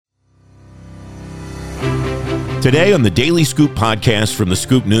Today on the Daily Scoop podcast from the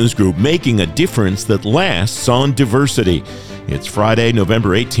Scoop News Group, making a difference that lasts on diversity. It's Friday, November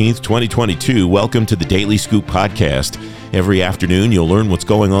 18th, 2022. Welcome to the Daily Scoop podcast. Every afternoon, you'll learn what's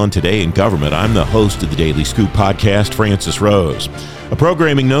going on today in government. I'm the host of the Daily Scoop podcast, Francis Rose. A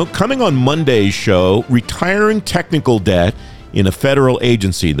programming note, coming on Monday's show, retiring technical debt in a federal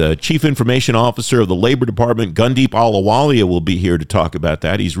agency. The Chief Information Officer of the Labor Department, Gundeep Ahluwalia, will be here to talk about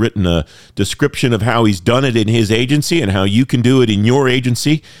that. He's written a description of how he's done it in his agency and how you can do it in your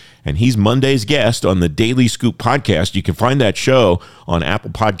agency. And he's Monday's guest on the Daily Scoop podcast. You can find that show on Apple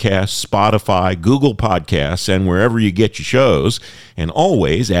Podcasts, Spotify, Google Podcasts, and wherever you get your shows, and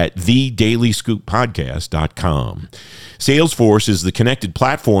always at thedailyScoopPodcast.com. Salesforce is the connected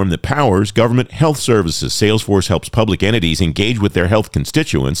platform that powers government health services. Salesforce helps public entities engage with their health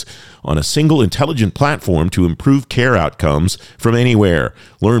constituents on a single intelligent platform to improve care outcomes from anywhere.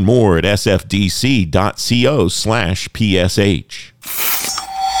 Learn more at sfdc.co/PSH.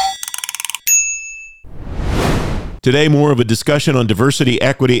 Today, more of a discussion on diversity,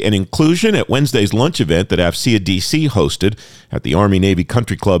 equity, and inclusion at Wednesday's lunch event that AFCEA DC hosted at the Army-Navy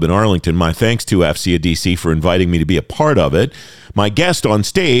Country Club in Arlington. My thanks to AFCEA DC for inviting me to be a part of it. My guest on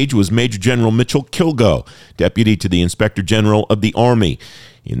stage was Major General Mitchell Kilgo, Deputy to the Inspector General of the Army.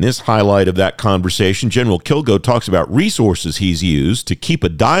 In this highlight of that conversation, General Kilgo talks about resources he's used to keep a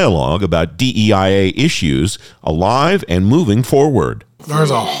dialogue about DEIA issues alive and moving forward.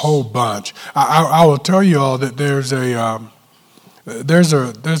 There's a whole bunch. I will tell you all that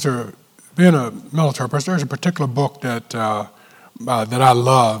being a military person, there's a particular book that I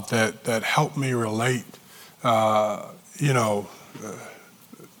love that helped me relate,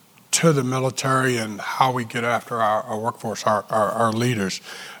 to the military and how we get after our workforce, our leaders.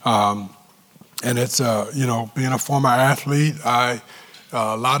 And it's, being a former athlete, a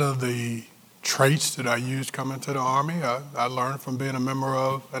lot of the traits that I used coming to the Army, I learned from being a member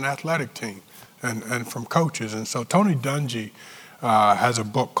of an athletic team and from coaches. And so Tony Dungy has a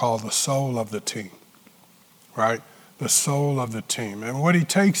book called The Soul of the Team, right? The Soul of the Team. And what he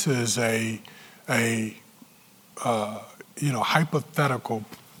takes is a hypothetical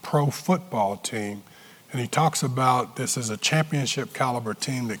pro football team, and he talks about this as a championship caliber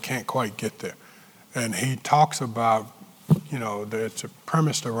team that can't quite get there. And he talks about, that it's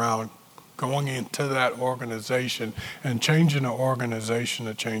premised around going into that organization and changing the organization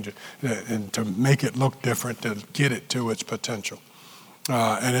to change it and to make it look different, to get it to its potential.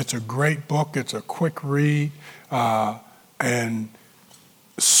 And it's a great book. It's a quick read. And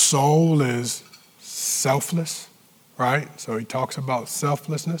soul is selfless, right? So he talks about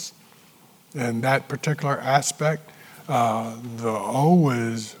selflessness and that particular aspect. The O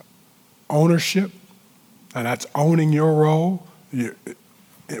is ownership, and that's owning your role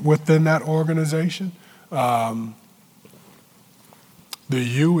within that organization. The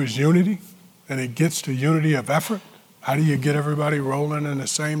U is unity, and it gets to unity of effort. How do you get everybody rolling in the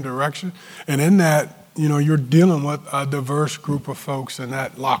same direction? And in that, you're dealing with a diverse group of folks in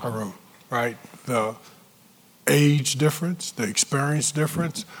that locker room, right? The age difference, the experience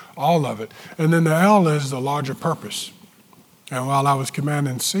difference, all of it. And then the L is the larger purpose. And while I was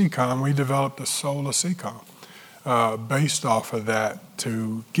commanding CCOM, we developed the soul of CCOM. Based off of that,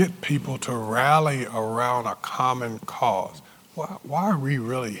 to get people to rally around a common cause. Why are we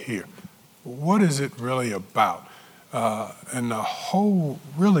really here? What is it really about? And the whole,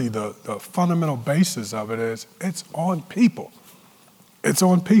 really the fundamental basis of it is it's on people. It's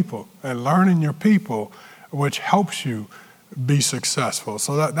on people and learning your people, which helps you be successful.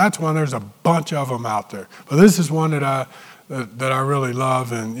 So that's one, there's a bunch of them out there. But this is one that I really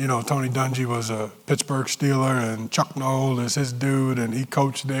love. And, Tony Dungy was a Pittsburgh Steeler, and Chuck Noll is his dude, and he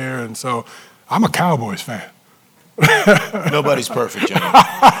coached there. And so I'm a Cowboys fan. Nobody's perfect, Jimmy.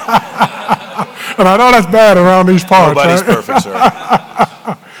 And I know that's bad around these parts. Nobody's right? perfect, sir.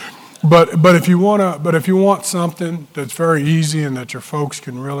 But if you want something that's very easy and that your folks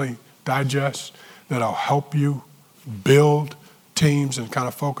can really digest, that'll help you build teams and kind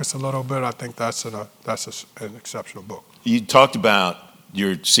of focus a little bit, I think that's an exceptional book. You talked about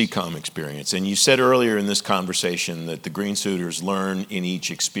your CCOM experience, and you said earlier in this conversation that the green suiters learn in each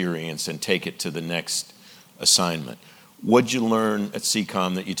experience and take it to the next assignment. What'd you learn at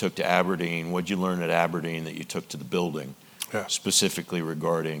CCOM that you took to Aberdeen? What'd you learn at Aberdeen that you took to the building, specifically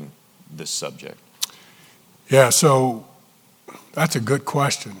regarding this subject? Yeah, so that's a good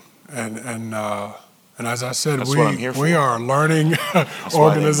question, and as I said, we are a learning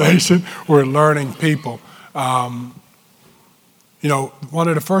organization. We're learning people. One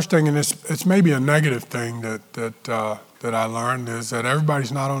of the first things, and it's maybe a negative thing that I learned, is that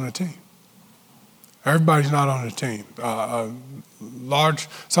everybody's not on the team. Everybody's not on the team.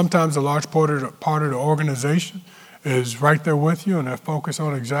 Sometimes a large part of the organization is right there with you, and they're focused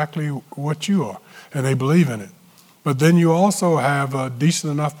on exactly what you are, and they believe in it. But then you also have a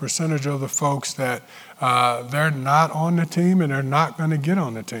decent enough percentage of the folks that they're not on the team, and they're not going to get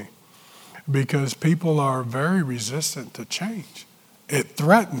on the team because people are very resistant to change. It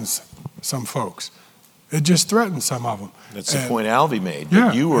threatens some folks. It just threatens some of them. That's the point Alvy made.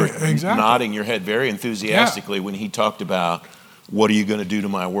 Yeah, you were exactly. nodding your head very enthusiastically when he talked about, what are you going to do to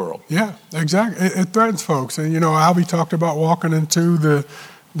my world? Yeah, exactly. It threatens folks. And, Alvy talked about walking into the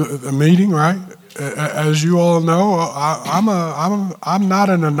meeting, right? As you all know, I'm not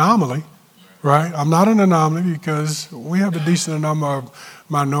an anomaly, right? I'm not an anomaly because we have a decent number of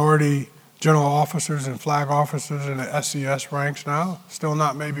minority general officers and flag officers in the SCS ranks now. Still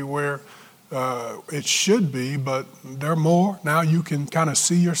not maybe where it should be, but there are more. Now you can kind of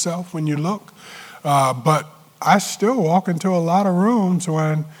see yourself when you look. But I still walk into a lot of rooms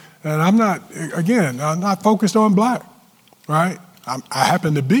and I'm not focused on black, right? I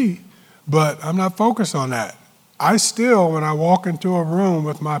happen to be, but I'm not focused on that. I still, when I walk into a room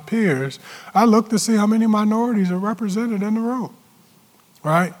with my peers, I look to see how many minorities are represented in the room,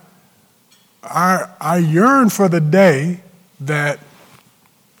 right? I yearn for the day that,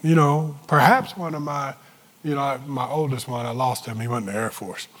 perhaps one of my oldest one, I lost him. He went in the Air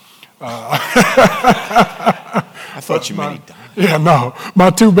Force. I thought you meant he died. Yeah, no. My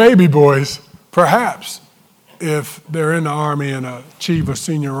two baby boys, perhaps, if they're in the Army and achieve a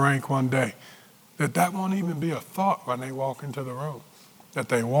senior rank one day, that won't even be a thought when they walk into the room. That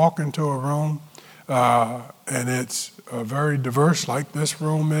they walk into a room and it's very diverse like this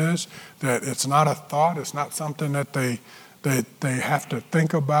room is, that it's not a thought, it's not something that they have to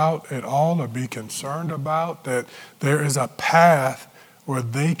think about at all or be concerned about, that there is a path where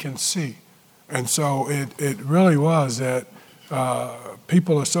they can see. And so it really was that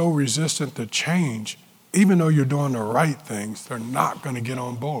people are so resistant to change, even though you're doing the right things, they're not going to get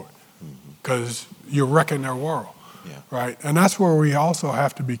on board because you're wrecking their world, right? And that's where we also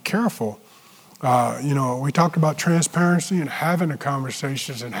have to be careful. We talked about transparency and having the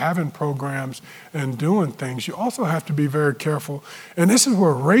conversations and having programs and doing things. You also have to be very careful. And this is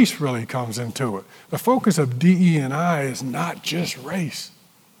where race really comes into it. The focus of DE&I is not just race.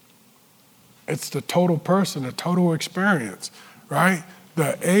 It's the total person, the total experience, right?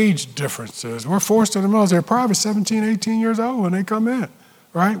 The age differences. We're forced in the military, probably 17, 18 years old when they come in,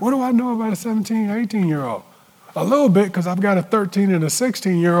 right? What do I know about a 17, 18-year-old? A little bit, because I've got a 13 and a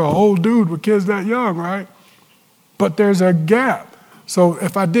 16-year-old old dude with kids that young, right? But there's a gap. So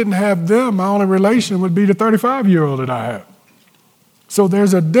if I didn't have them, my only relation would be the 35-year-old that I have. So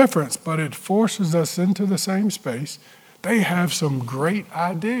there's a difference, but it forces us into the same space. They have some great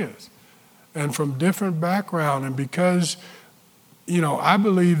ideas and from different background. And because, I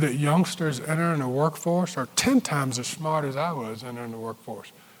believe that youngsters entering the workforce are 10 times as smart as I was entering the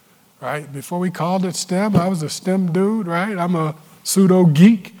workforce. Right? Before we called it STEM, I was a STEM dude, right? I'm a pseudo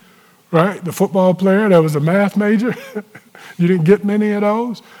geek, right? The football player that was a math major. You didn't get many of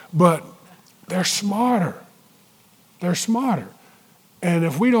those, but they're smarter. They're smarter. And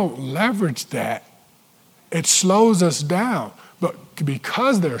if we don't leverage that, it slows us down. But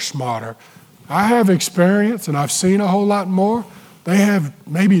because they're smarter, I have experience and I've seen a whole lot more. They have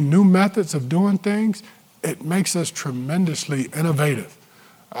maybe new methods of doing things. It makes us tremendously innovative.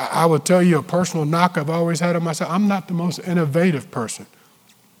 I would tell you a personal knock I've always had on myself. I'm not the most innovative person,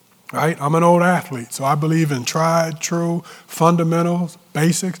 right? I'm an old athlete, so I believe in tried, true, fundamentals,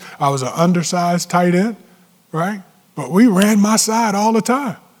 basics. I was an undersized tight end, right? But we ran my side all the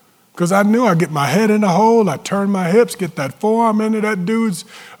time because I knew I'd get my head in the hole, I'd turn my hips, get that forearm into that dude's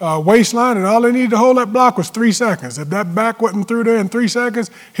waistline, and all they needed to hold that block was 3 seconds. If that back wasn't through there in 3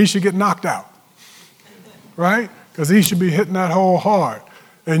 seconds, he should get knocked out, right? Because he should be hitting that hole hard.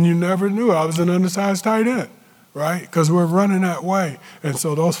 And you never knew I was an undersized tight end, right? Because we're running that way. And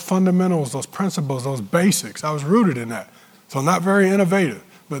so those fundamentals, those principles, those basics, I was rooted in that. So not very innovative.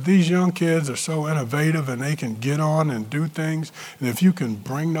 But these young kids are so innovative and they can get on and do things. And if you can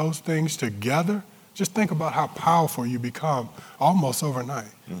bring those things together, just think about how powerful you become almost overnight.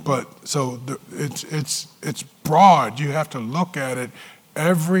 Mm-hmm. But so it's broad. You have to look at it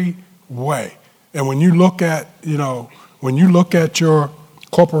every way. And when you look at, your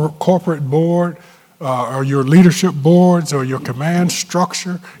corporate board or your leadership boards or your command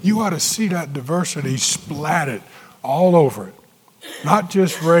structure, you ought to see that diversity splattered all over it. Not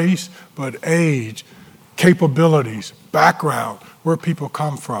just race, but age, capabilities, background, where people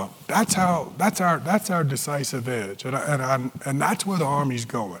come from. That's our decisive edge, and that's where the Army's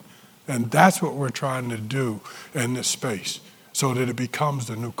going. And that's what we're trying to do in this space so that it becomes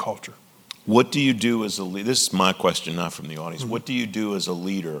the new culture. What do you do as a leader? This is my question, not from the audience. Mm-hmm. What do you do as a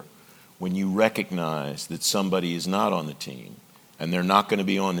leader when you recognize that somebody is not on the team and they're not going to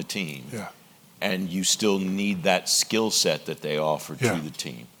be on the team, and you still need that skill set that they offer to the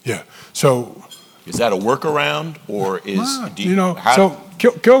team? Yeah. So is that a workaround, or is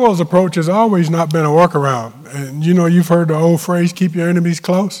Kilgore's approach has always not been a workaround. And you've heard the old phrase, keep your enemies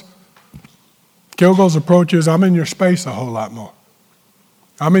close. Kilgore's approach is, I'm in your space a whole lot more.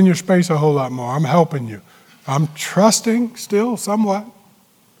 I'm in your space a whole lot more. I'm helping you. I'm trusting still somewhat,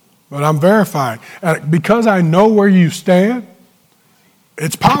 but I'm verifying. And because I know where you stand,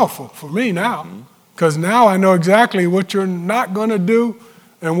 it's powerful for me now, because now I know exactly what you're not going to do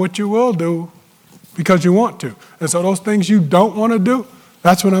and what you will do because you want to. And so those things you don't want to do,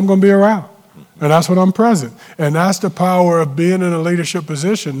 that's when I'm going to be around. And that's when I'm present. And that's the power of being in a leadership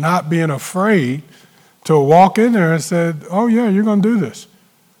position, not being afraid to walk in there and say, oh yeah, you're going to do this,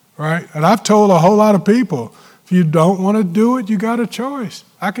 right? And I've told a whole lot of people, if you don't want to do it, you got a choice.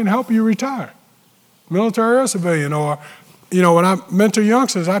 I can help you retire, military or civilian. Or, when I mentor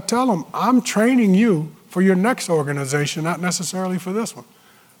youngsters, I tell them, I'm training you for your next organization, not necessarily for this one,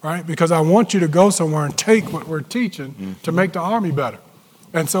 right? Because I want you to go somewhere and take what we're teaching to make the Army better.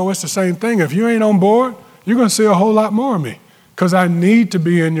 And so it's the same thing. If you ain't on board, you're going to see a whole lot more of me, because I need to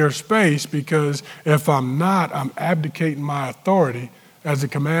be in your space, because if I'm not, I'm abdicating my authority as a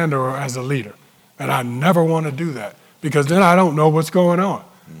commander or as a leader. And I never want to do that, because then I don't know what's going on.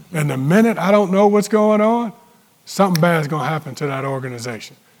 And the minute I don't know what's going on, something bad is going to happen to that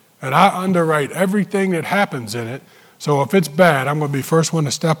organization. And I underwrite everything that happens in it. So if it's bad, I'm going to be the first one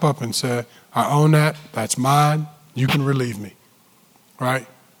to step up and say, I own that, that's mine, you can relieve me, right?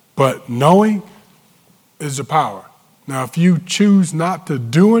 But knowing is the power. Now, if you choose not to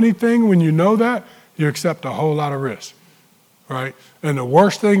do anything when you know that, you accept a whole lot of risk, right? And the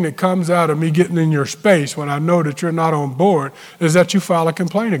worst thing that comes out of me getting in your space when I know that you're not on board is that you file a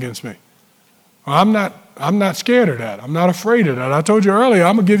complaint against me. Well, I'm not scared of that. I'm not afraid of that. I told you earlier,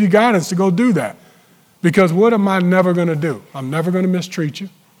 I'm going to give you guidance to go do that. Because what am I never going to do? I'm never going to mistreat you.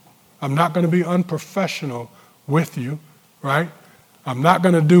 I'm not going to be unprofessional with you, right? I'm not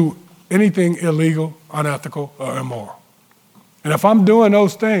going to do anything illegal, unethical, or immoral. And if I'm doing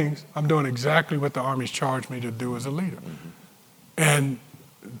those things, I'm doing exactly what the Army's charged me to do as a leader. And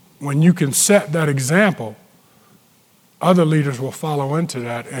when you can set that example, other leaders will follow into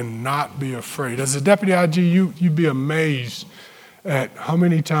that and not be afraid. As a deputy IG, you'd be amazed at how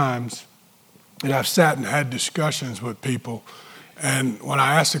many times that I've sat and had discussions with people, and when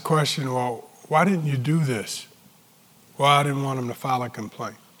I ask the question, well, why didn't you do this? Well, I didn't want them to file a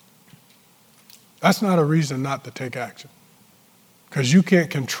complaint. That's not a reason not to take action, because you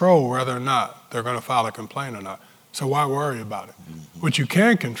can't control whether or not they're going to file a complaint or not. So why worry about it? What you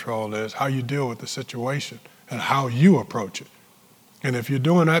can control is how you deal with the situation and how you approach it. And if you're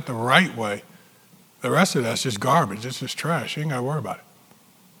doing that the right way, the rest of that's just garbage. It's just trash. You ain't got to worry about it.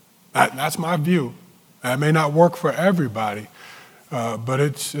 That's my view. That may not work for everybody, but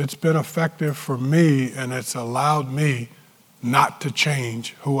it's been effective for me, and it's allowed me not to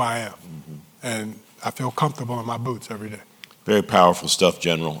change who I am. And I feel comfortable in my boots every day. Very powerful stuff,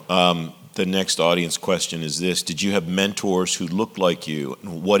 General. The next audience question is this: did you have mentors who looked like you,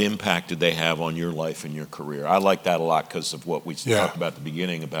 and what impact did they have on your life and your career? I like that a lot because of what we talked about at the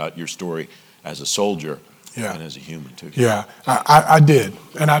beginning about your story as a soldier and as a human too. Yeah, I did,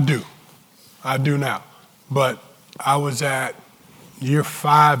 and I do. I do now. But I was at year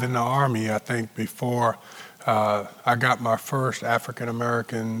 5 in the Army, I think, before I got my first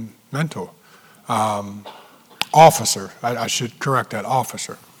African-American mentor. Officer, I should correct that,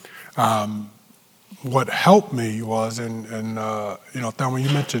 officer. What helped me was, Thelma, you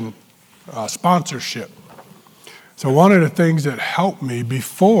mentioned sponsorship. So one of the things that helped me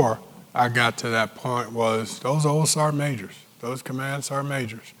before I got to that point was those old sergeant majors, those command sergeant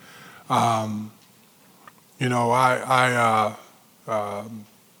majors. My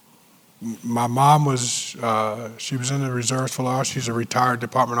mom was, she was in the reserves for a while. She's a retired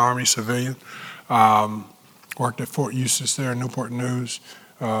Department of Army civilian. Worked at Fort Eustis there in Newport News.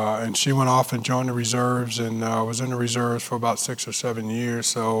 And she went off and joined the reserves, and was in the reserves for about 6 or 7 years.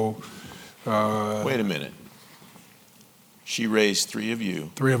 So, wait a minute. She raised 3 of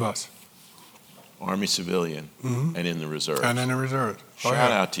you. 3 of us. Army civilian, and in the reserves. And in the reserves.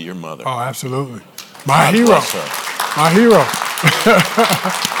 Shout out to your mother. Oh, absolutely. My hero. My hero.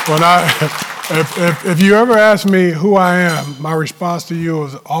 If you ever ask me who I am, my response to you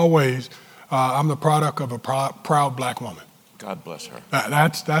is always, I'm the product of a proud black woman. God bless her.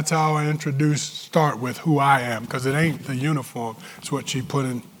 That's how I start with who I am, because it ain't the uniform. It's what she put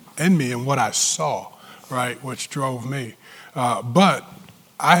in me and what I saw, right, which drove me. But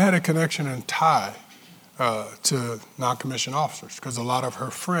I had a connection and tie to non-commissioned officers, because a lot of her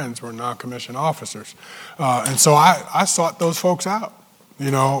friends were non-commissioned officers. And so I sought those folks out,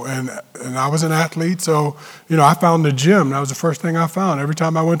 and I was an athlete. So, I found the gym. That was the first thing I found. Every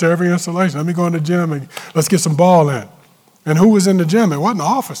time I went to every installation, let me go in the gym and let's get some ball in. And who was in the gym? It wasn't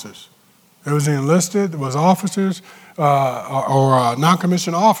officers. It was the enlisted, it was officers or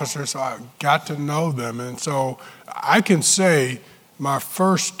non-commissioned officers. So I got to know them. And so I can say my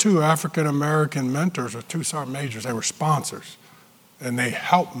first two African-American mentors were two sergeant majors. They were sponsors, and they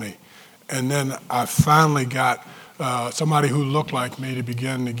helped me. And then I finally got somebody who looked like me to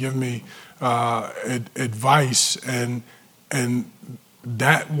begin to give me advice, and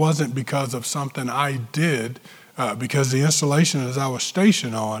that wasn't because of something I did, because the installations I was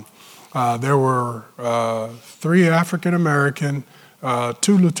stationed on, there were 3 African-American,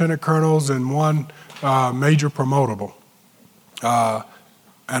 2 lieutenant colonels, and 1 major promotable.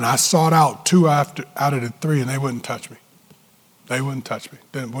 And I sought out 2 out of the 3, and they wouldn't touch me. They wouldn't touch me.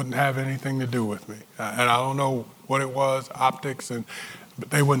 They wouldn't have anything to do with me. And I don't know what it was, optics, but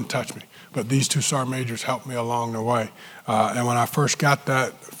they wouldn't touch me. But these 2 sergeant majors helped me along the way. And when I first got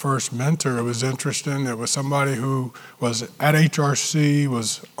that first mentor, it was interesting. It was somebody who was at HRC,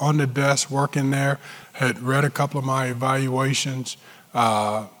 was on the desk working there, had read a couple of my evaluations,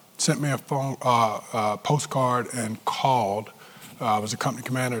 sent me a postcard and called. I was a company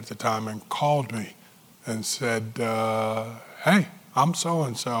commander at the time, and called me and said, hey, I'm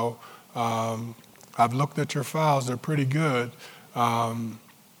so-and-so. I've looked at your files. They're pretty good. And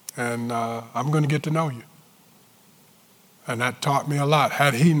I'm going to get to know you. And that taught me a lot.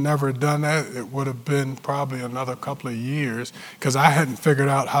 Had he never done that, it would have been probably another couple of years, because I hadn't figured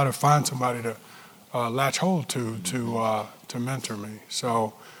out how to find somebody to latch hold to mentor me.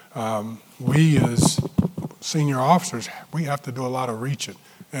 So we as senior officers, we have to do a lot of reaching.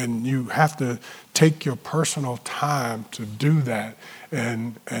 And you have to take your personal time to do that.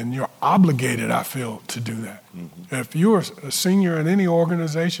 And you're obligated, I feel, to do that. Mm-hmm. If you're a senior in any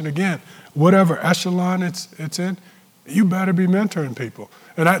organization, again, whatever echelon it's in, you better be mentoring people.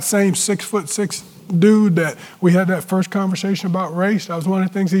 And that same 6'6" dude that we had that first conversation about race, that was one of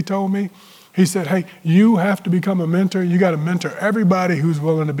the things he told me. He said, hey, you have to become a mentor. You got to mentor everybody who's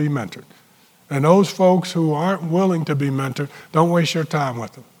willing to be mentored. And those folks who aren't willing to be mentored, don't waste your time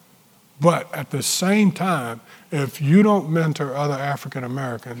with them. But at the same time, if you don't mentor other African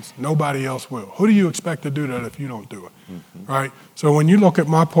Americans, nobody else will. Who do you expect to do that if you don't do it, mm-hmm. right? So when you look at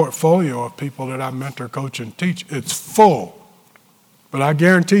my portfolio of people that I mentor, coach, and teach, it's full. But I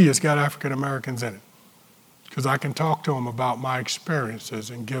guarantee you it's got African Americans in it, because I can talk to them about my experiences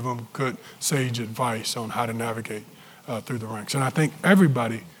and give them good, sage advice on how to navigate through the ranks. And I think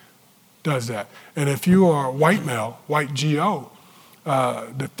everybody does that. And if you are a white male, white GO,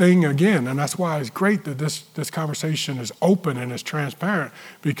 the thing again, and that's why it's great that this conversation is open and is transparent,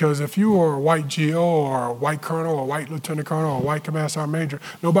 because if you are a white GO or a white colonel or a white lieutenant colonel or a white command sergeant major,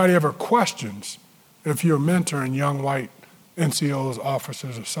 nobody ever questions if you're mentoring young white NCOs,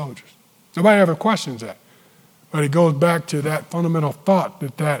 officers, or soldiers. Nobody ever questions that. But it goes back to that fundamental thought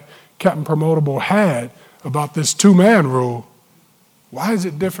that Captain Promotable had about this 2-man rule. Why is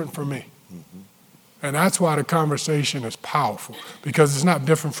it different for me? Mm-hmm. And that's why the conversation is powerful, because it's not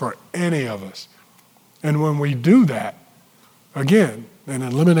different for any of us. And when we do that, again, and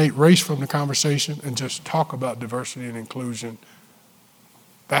eliminate race from the conversation and just talk about diversity and inclusion,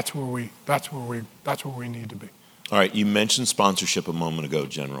 that's where we need to be. All right, you mentioned sponsorship a moment ago,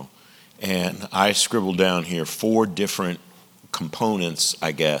 General, and I scribbled down here 4 different components,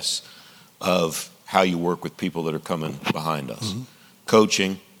 I guess, of how you work with people that are coming behind us. Mm-hmm.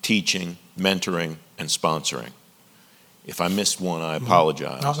 Coaching, teaching, mentoring, and sponsoring. If I missed one, I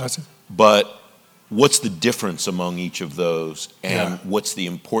apologize. No, that's it. But what's the difference among each of those, and what's the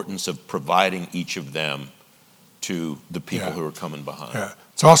importance of providing each of them to the people who are coming behind? Yeah.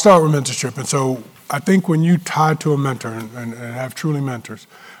 So I'll start with mentorship. And so I think when you tie to a mentor and have truly mentors,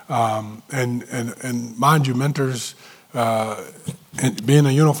 and mind you, mentors, and being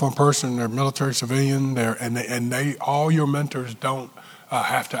a uniformed person, they're military, civilian, they all your mentors don't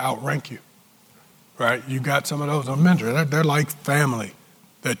have to outrank you, right? You got some of those mentors. They're like family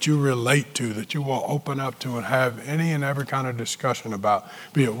that you relate to, that you will open up to and have any and every kind of discussion about,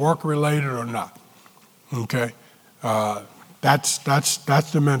 be it work related or not. Okay, that's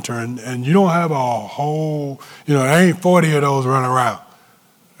the mentor, and you don't have a whole, there ain't 40 of those running around.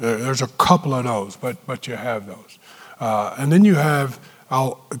 There's a couple of those, but you have those. And then you have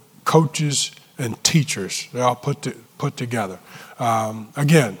coaches and teachers. They're all put together.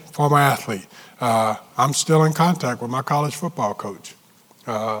 Again, former athlete. I'm still in contact with my college football coach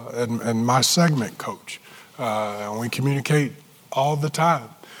and my segment coach. And we communicate all the time.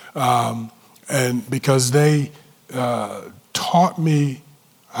 And because they taught me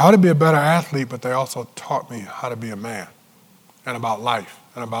how to be a better athlete, but they also taught me how to be a man and about life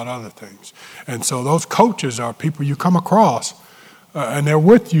and about other things. And so those coaches are people you come across, and they're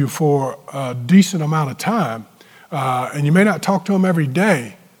with you for a decent amount of time. And you may not talk to them every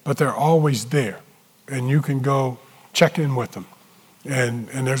day, but they're always there. And you can go check in with them. And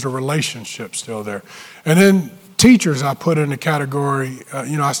there's a relationship still there. And then teachers I put in the category,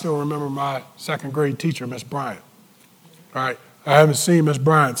 I still remember my second grade teacher, Miss Bryant. All right. I haven't seen Miss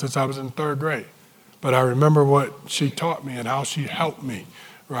Bryant since I was in third grade. But I remember what she taught me and how she helped me.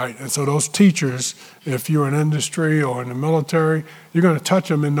 Right. And so those teachers, if you're in industry or in the military, you're going to touch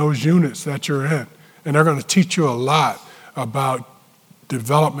them in those units that you're in. And they're going to teach you a lot about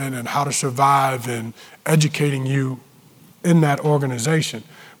development and how to survive and educating you in that organization.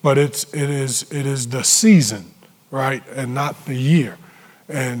 But it is the season, right, and not the year.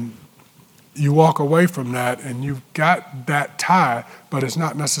 And you walk away from that and you've got that tie, but it's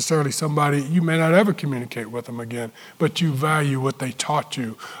not necessarily somebody, you may not ever communicate with them again, but you value what they taught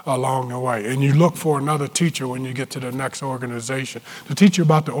you along the way. And you look for another teacher when you get to the next organization to teach you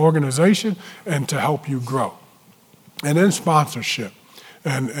about the organization and to help you grow. And then sponsorship.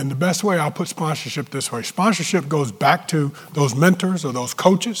 And the best way I'll put sponsorship this way, sponsorship goes back to those mentors or those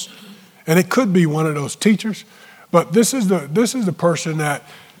coaches, and it could be one of those teachers, but this is the person that,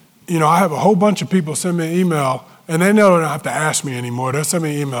 I have a whole bunch of people send me an email, and they know they don't have to ask me anymore. They'll send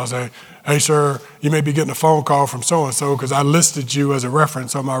me emails, say, hey, sir, you may be getting a phone call from so-and-so because I listed you as a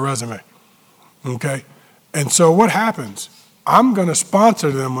reference on my resume, okay? And so what happens? I'm going to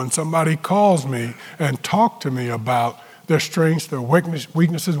sponsor them when somebody calls me and talk to me about their strengths, their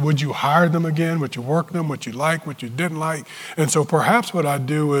weaknesses. Would you hire them again? Would you work them? What you like, what you didn't like? And so perhaps what I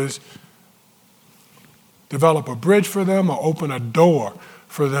do is develop a bridge for them or open a door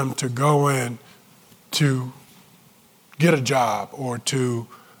for them to go in to get a job or to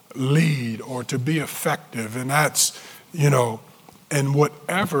lead or to be effective. And that's, and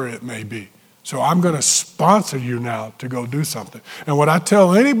whatever it may be. So I'm going to sponsor you now to go do something. And what I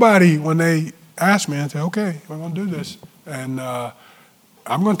tell anybody when they ask me, I say, okay, we're going to do this. And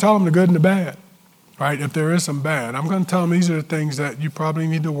I'm going to tell them the good and the bad, right? If there is some bad, I'm going to tell them these are the things that you probably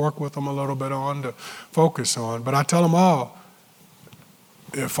need to work with them a little bit on to focus on. But I tell them all,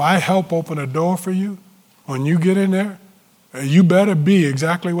 if I help open a door for you, when you get in there, you better be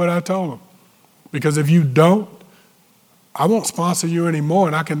exactly what I told them. Because if you don't, I won't sponsor you anymore,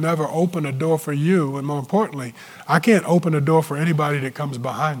 and I can never open a door for you. And more importantly, I can't open a door for anybody that comes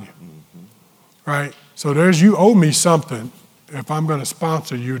behind you, right? So you owe me something if I'm going to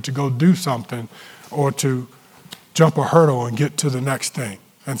sponsor you to go do something or to jump a hurdle and get to the next thing.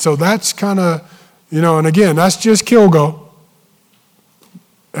 And so that's kind of, and again, that's just Kilgo.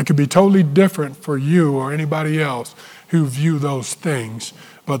 It could be totally different for you or anybody else who view those things.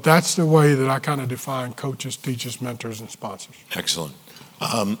 But that's the way that I kind of define coaches, teachers, mentors, and sponsors. Excellent.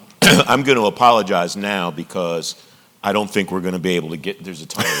 I'm going to apologize now because I don't think we're going to be able to get, there's a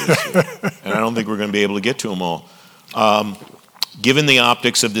ton of these here, and I don't think we're going to be able to get to them all. Given the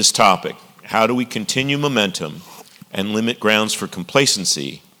optics of this topic, how do we continue momentum and limit grounds for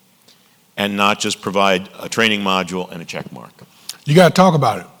complacency and not just provide a training module and a check mark? You got to talk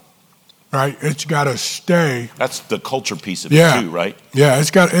about it, right? It's got to stay. That's the culture piece of it too, right? Yeah, it's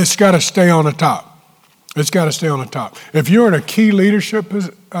got to stay on the top. It's got to stay on the top. If you're in a key leadership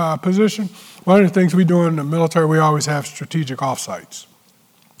position, one of the things we do in the military, we always have strategic offsites,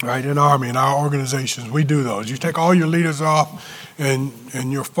 right? In the Army, in our organizations, we do those. You take all your leaders off and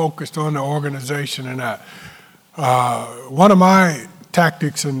you're focused on the organization and that. One of my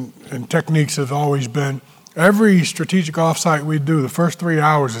tactics and techniques has always been every strategic offsite we do, the first 3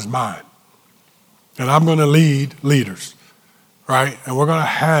 hours is mine. And I'm going to lead leaders, right? And we're going to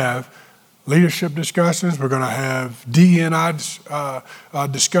have leadership discussions. We're going to have DE&I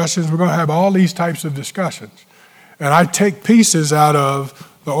discussions. We're going to have all these types of discussions. And I take pieces out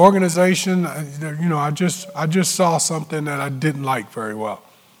of the organization. I just saw something that I didn't like very well.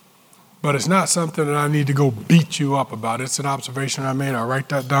 But it's not something that I need to go beat you up about. It's an observation I made. I write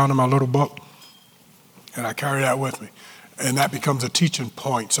that down in my little book. And I carry that with me. And that becomes a teaching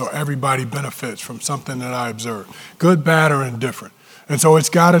point so everybody benefits from something that I observed, good, bad, or indifferent. And so it's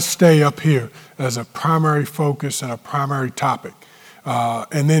got to stay up here as a primary focus and a primary topic.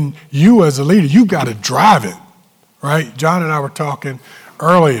 And then you as a leader, you've got to drive it, right? John and I were talking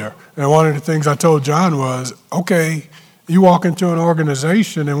earlier, and one of the things I told John was, okay, you walk into an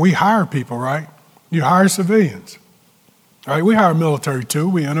organization and we hire people, right? You hire civilians, right? We hire military too.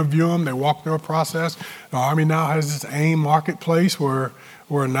 We interview them. They walk through a process. The Army now has this AIM marketplace where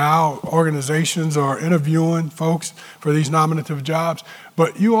now organizations are interviewing folks for these nominative jobs.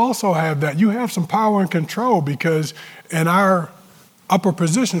 But you also have that. You have some power and control because in our upper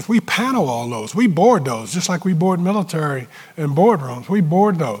positions, we panel all those. We board those, just like we board military in boardrooms. We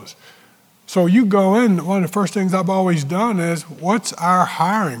board those. So you go in, one of the first things I've always done is, what's our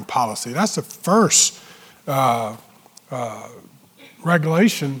hiring policy? That's the first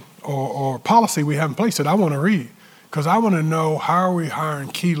regulation or policy we have in place that I want to read, because I want to know how are we hiring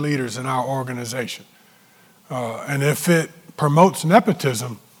key leaders in our organization. And if it promotes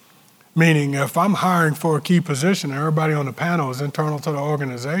nepotism, meaning if I'm hiring for a key position and everybody on the panel is internal to the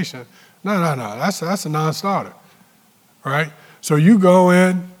organization, no, that's a non-starter, right? So you go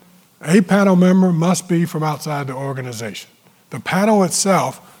in, a panel member must be from outside the organization. The panel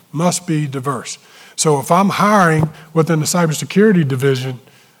itself must be diverse. So if I'm hiring within the cybersecurity division,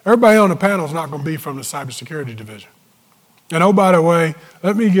 everybody on the panel is not going to be from the cybersecurity division. And oh, by the way,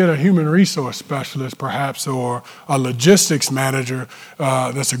 let me get a human resource specialist perhaps, or a logistics manager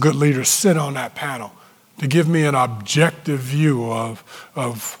that's a good leader, sit on that panel to give me an objective view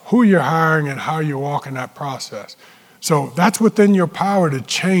of who you're hiring and how you're walking that process. So that's within your power to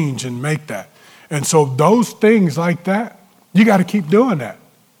change and make that. And so those things like that, you got to keep doing that.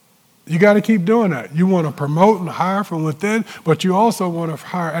 You got to keep doing that. You want to promote and hire from within, but you also want to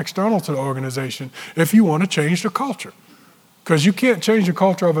hire external to the organization if you want to change the culture. Because you can't change the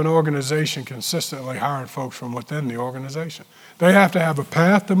culture of an organization consistently hiring folks from within the organization. They have to have a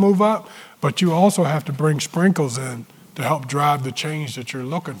path to move up, but you also have to bring sprinkles in to help drive the change that you're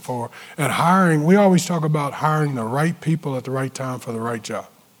looking for. And hiring, we always talk about hiring the right people at the right time for the right job,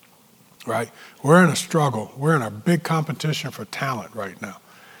 right? We're in a struggle. We're in a big competition for talent right now.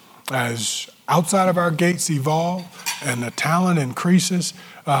 As outside of our gates evolve and the talent increases,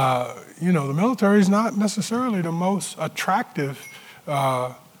 the military is not necessarily the most attractive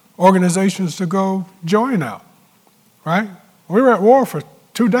organizations to go join now, right? We were at war for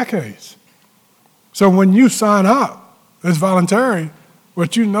 2 decades. So when you sign up, it's voluntary,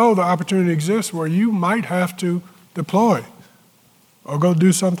 but you know the opportunity exists where you might have to deploy or go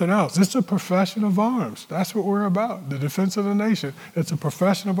do something else. It's a profession of arms. That's what we're about, the defense of the nation. It's a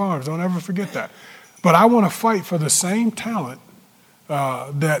profession of arms. Don't ever forget that. But I want to fight for the same talent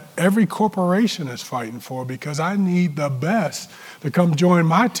that every corporation is fighting for, because I need the best to come join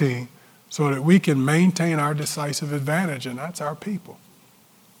my team so that we can maintain our decisive advantage, and that's our people.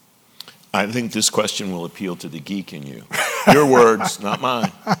 I think this question will appeal to the geek in you. Your words, not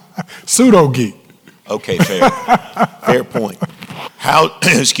mine. Pseudo-geek. Okay, fair. Fair point. How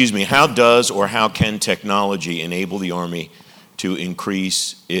does or how can technology enable the Army to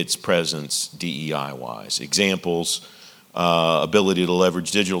increase its presence DEI-wise? Examples, ability to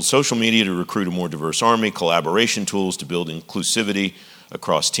leverage digital social media to recruit a more diverse Army, collaboration tools to build inclusivity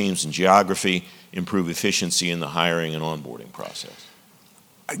across teams and geography, improve efficiency in the hiring and onboarding process.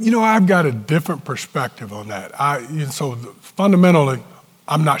 I've got a different perspective on that. So fundamentally,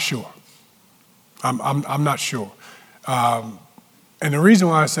 I'm not sure. I'm not sure. And the reason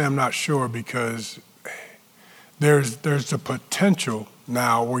why I say I'm not sure, because there's the potential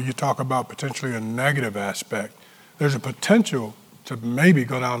now where you talk about potentially a negative aspect. There's a potential to maybe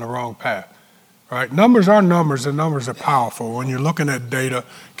go down the wrong path, right? Numbers are numbers, and numbers are powerful. When you're looking at data,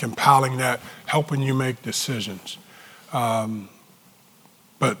 compiling that, helping you make decisions.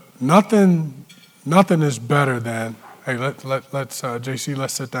 But nothing is better than, hey, let's JC,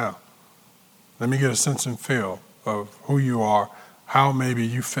 let's sit down. Let me get a sense and feel of who you are, how maybe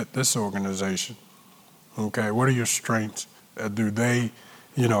you fit this organization. Okay, what are your strengths? Do they,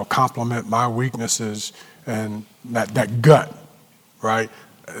 complement my weaknesses and that gut, right?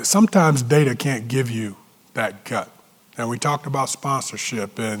 Sometimes data can't give you that gut. And we talked about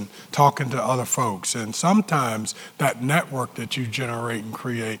sponsorship and talking to other folks. And sometimes that network that you generate and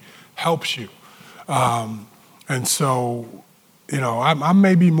create helps you. And so, I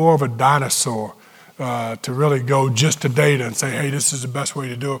may be more of a dinosaur to really go just to data and say, hey, this is the best way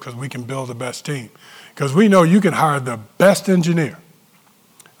to do it because we can build the best team. Because we know you can hire the best engineer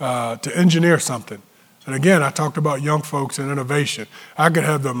to engineer something. And again, I talked about young folks and innovation. I could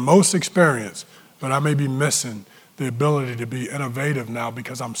have the most experience, but I may be missing the ability to be innovative now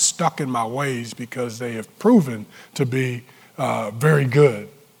because I'm stuck in my ways because they have proven to be very good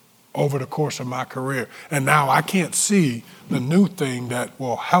over the course of my career. And now I can't see the new thing that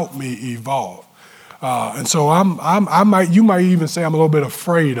will help me evolve. And so you might even say I'm a little bit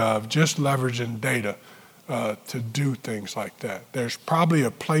afraid of just leveraging data to do things like that. There's probably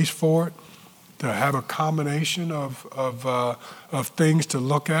a place for it, to have a combination of things to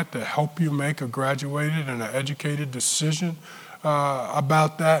look at to help you make a graduated and an educated decision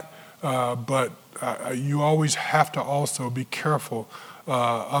about that. But you always have to also be careful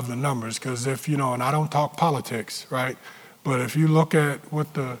of the numbers, because and I don't talk politics, right? But if you look at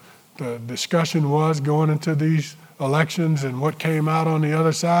what the discussion was going into these elections and what came out on the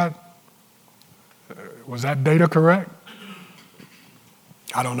other side, was that data correct?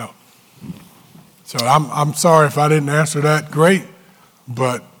 I don't know. So I'm sorry if I didn't answer that great,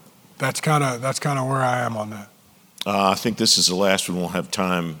 but that's kind of where I am on that. I think this is the last one we'll have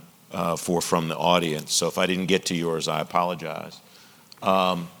time for from the audience. So if I didn't get to yours, I apologize.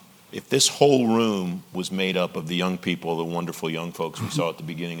 If this whole room was made up of the young people, the wonderful young folks we saw at the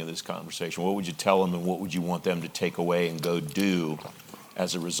beginning of this conversation, what would you tell them and what would you want them to take away and go do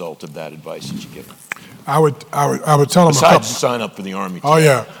as a result of that advice that you give them? I would tell them besides sign up for the Army. Oh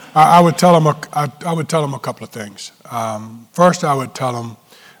yeah, I would tell them a couple of things. First, I would tell them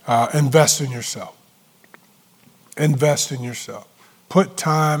invest in yourself. Invest in yourself. Put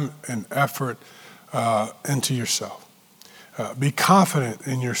time and effort into yourself. Be confident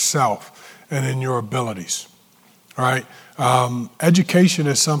in yourself and in your abilities. All right. Education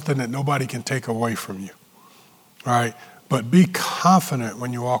is something that nobody can take away from you. All right. But be confident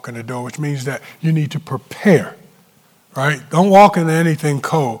when you walk in the door, which means that you need to prepare, right? Don't walk into anything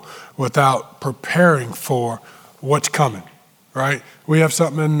cold without preparing for what's coming, right? We have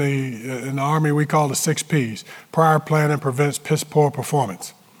something in the Army we call the 6 Ps. Prior planning prevents piss poor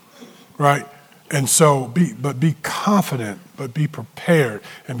performance, right? And so be confident, but be prepared,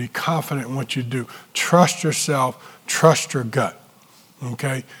 and be confident in what you do. Trust yourself, trust your gut,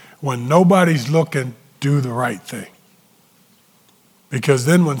 okay? When nobody's looking, do the right thing. Because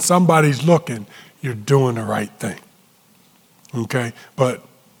then when somebody's looking, you're doing the right thing, okay? But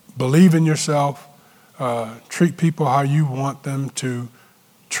believe in yourself, treat people how you want them to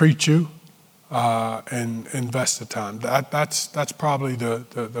treat you, and invest the time. That's probably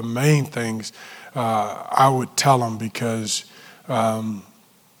the main things I would tell them, because when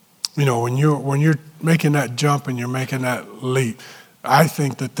you're making that jump and you're making that leap, I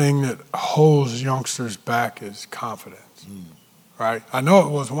think the thing that holds youngsters back is confidence. Right? I know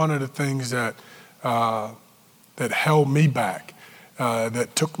it was one of the things that held me back,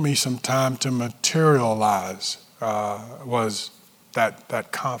 that took me some time to materialize, was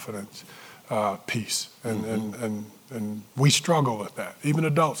that confidence piece, and we struggle with that. Even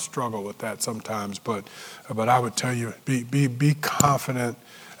adults struggle with that sometimes. But I would tell you, be confident,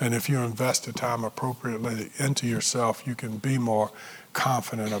 and if you invest the time appropriately into yourself, you can be more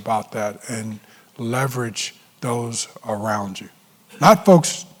confident about that and leverage those around you. Not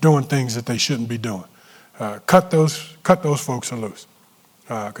folks doing things that they shouldn't be doing. Cut those folks loose,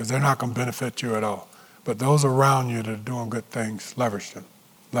 because they're not going to benefit you at all. But those around you that are doing good things, leverage them.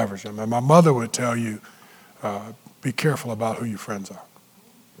 And my mother would tell you, be careful about who your friends are.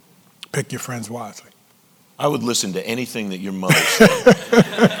 Pick your friends wisely. I would listen to anything that your mother said.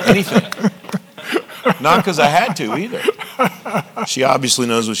 Anything. Not because I had to either. She obviously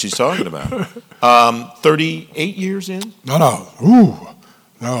knows what she's talking about. 38 years in? No. Ooh.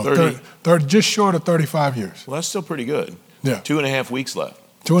 No, 30, just short of 35 years. Well, that's still pretty good. Yeah. 2.5 weeks left.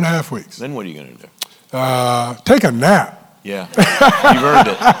 2.5 weeks. Then what are you going to do? Take a nap. Yeah. You've earned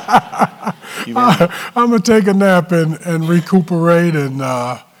it. I'm going to take a nap and recuperate. And,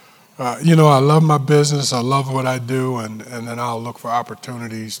 I love my business. I love what I do. And then I'll look for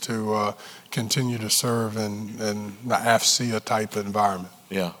opportunities to continue to serve in the AFCEA type environment.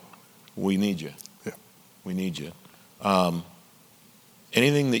 Yeah. We need you. Yeah. We need you.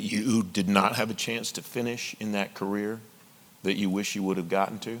 Anything that you did not have a chance to finish in that career that you wish you would have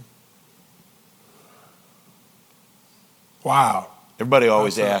gotten to? Wow. Everybody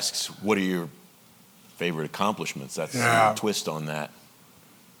always asks, what are your favorite accomplishments? That's a twist on that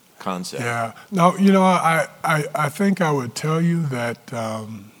concept. Yeah. No, I think I would tell you that I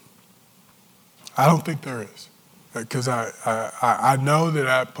don't think there is. Because I know that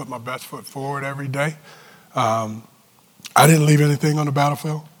I put my best foot forward every day. I didn't leave anything on the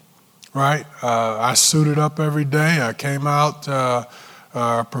battlefield, right? I suited up every day. I came out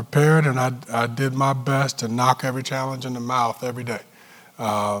prepared, and I did my best to knock every challenge in the mouth every day.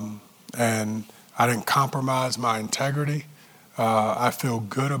 And I didn't compromise my integrity. I feel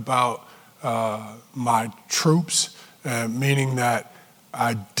good about my troops, meaning that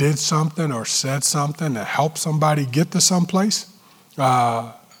I did something or said something to help somebody get to someplace.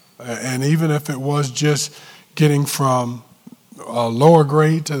 And even if it was just getting from a lower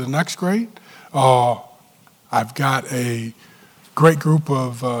grade to the next grade, I've got a great group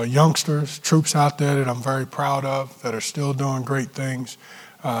of youngsters, troops out there that I'm very proud of, that are still doing great things,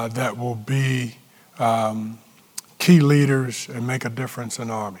 that will be key leaders and make a difference in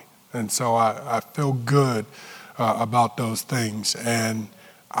the Army. And so I feel good about those things. And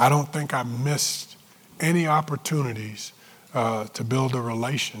I don't think I missed any opportunities to build a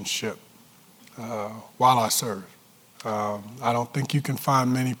relationship while I served. I don't think you can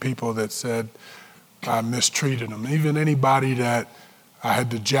find many people that said I mistreated them, even anybody that I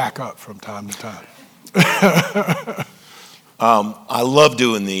had to jack up from time to time. I love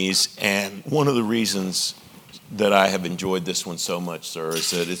doing these, and one of the reasons that I have enjoyed this one so much, sir,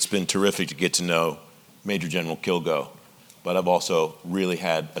 is that it's been terrific to get to know Major General Kilgo, but I've also really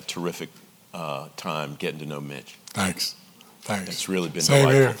had a terrific time getting to know Mitch. Thanks. It's really been Same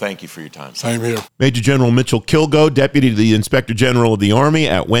delightful. here. Thank you for your time. Same here. Major General Mitchell Kilgo, Deputy to the Inspector General of the Army,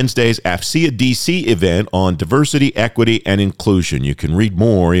 at Wednesday's AFCEA DC event on diversity, equity, and inclusion. You can read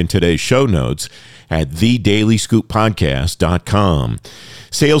more in today's show notes at thedailyscooppodcast.com.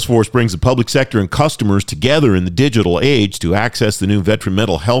 Salesforce brings the public sector and customers together in the digital age. To access the new Veteran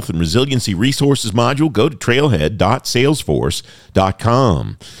Mental Health and Resiliency Resources module, go to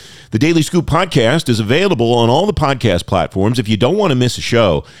trailhead.salesforce.com. The Daily Scoop podcast is available on all the podcast platforms. If you don't want to miss a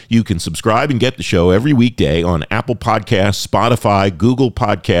show, you can subscribe and get the show every weekday on Apple Podcasts, Spotify, Google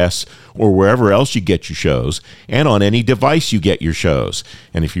Podcasts, or wherever else you get your shows, and on any device you get your shows.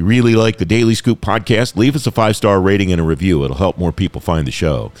 And if you really like the Daily Scoop podcast, leave us a 5-star rating and a review. It'll help more people find the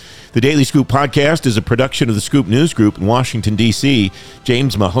show. The Daily Scoop podcast is a production of the Scoop News Group in Washington, D.C.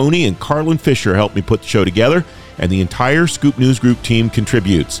 James Mahoney and Carlin Fisher helped me put the show together, and the entire Scoop News Group team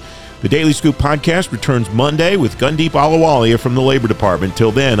contributes. The Daily Scoop podcast returns Monday with Gundeep Ahluwalia from the Labor Department.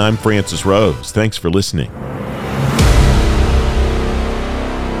 Till then, I'm Francis Rose. Thanks for listening.